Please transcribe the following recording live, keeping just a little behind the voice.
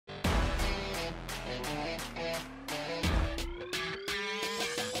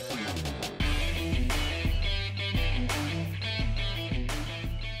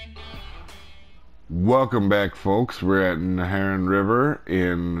Welcome back, folks. We're at Neherrin River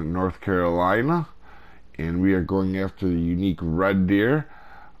in North Carolina, and we are going after the unique red deer.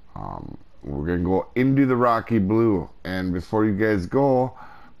 We're going to go into the Rocky Blue, and before you guys go,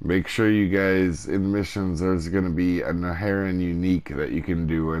 make sure you guys, in the missions, there's going to be a Neherrin unique that you can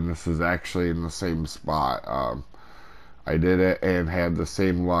do, and this is actually in the same spot. I did it and had the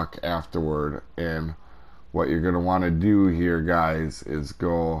same luck afterward, and what you're going to want to do here, guys, is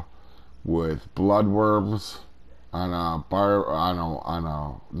go with bloodworms on a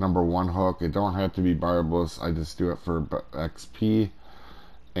number 1 hook. It don't have to be barbless. I just do it for XP.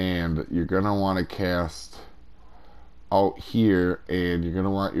 And you're gonna want to cast out here, and you're gonna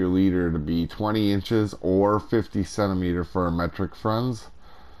want your leader to be 20 inches or 50 centimeter for our metric friends.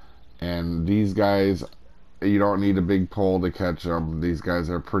 And these guys, you don't need a big pole to catch them. These guys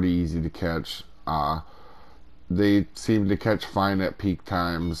are pretty easy to catch. They seem to catch fine at peak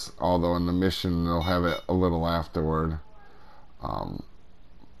times, although in the mission they'll have it a little afterward.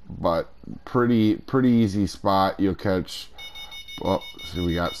 But pretty easy spot. You'll catch, well, see,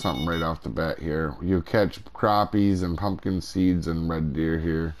 we got something right off the bat here. You'll catch crappies and pumpkin seeds and red deer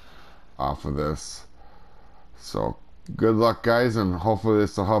here off of this. So good luck, guys, and hopefully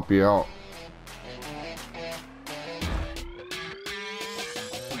this will help you out.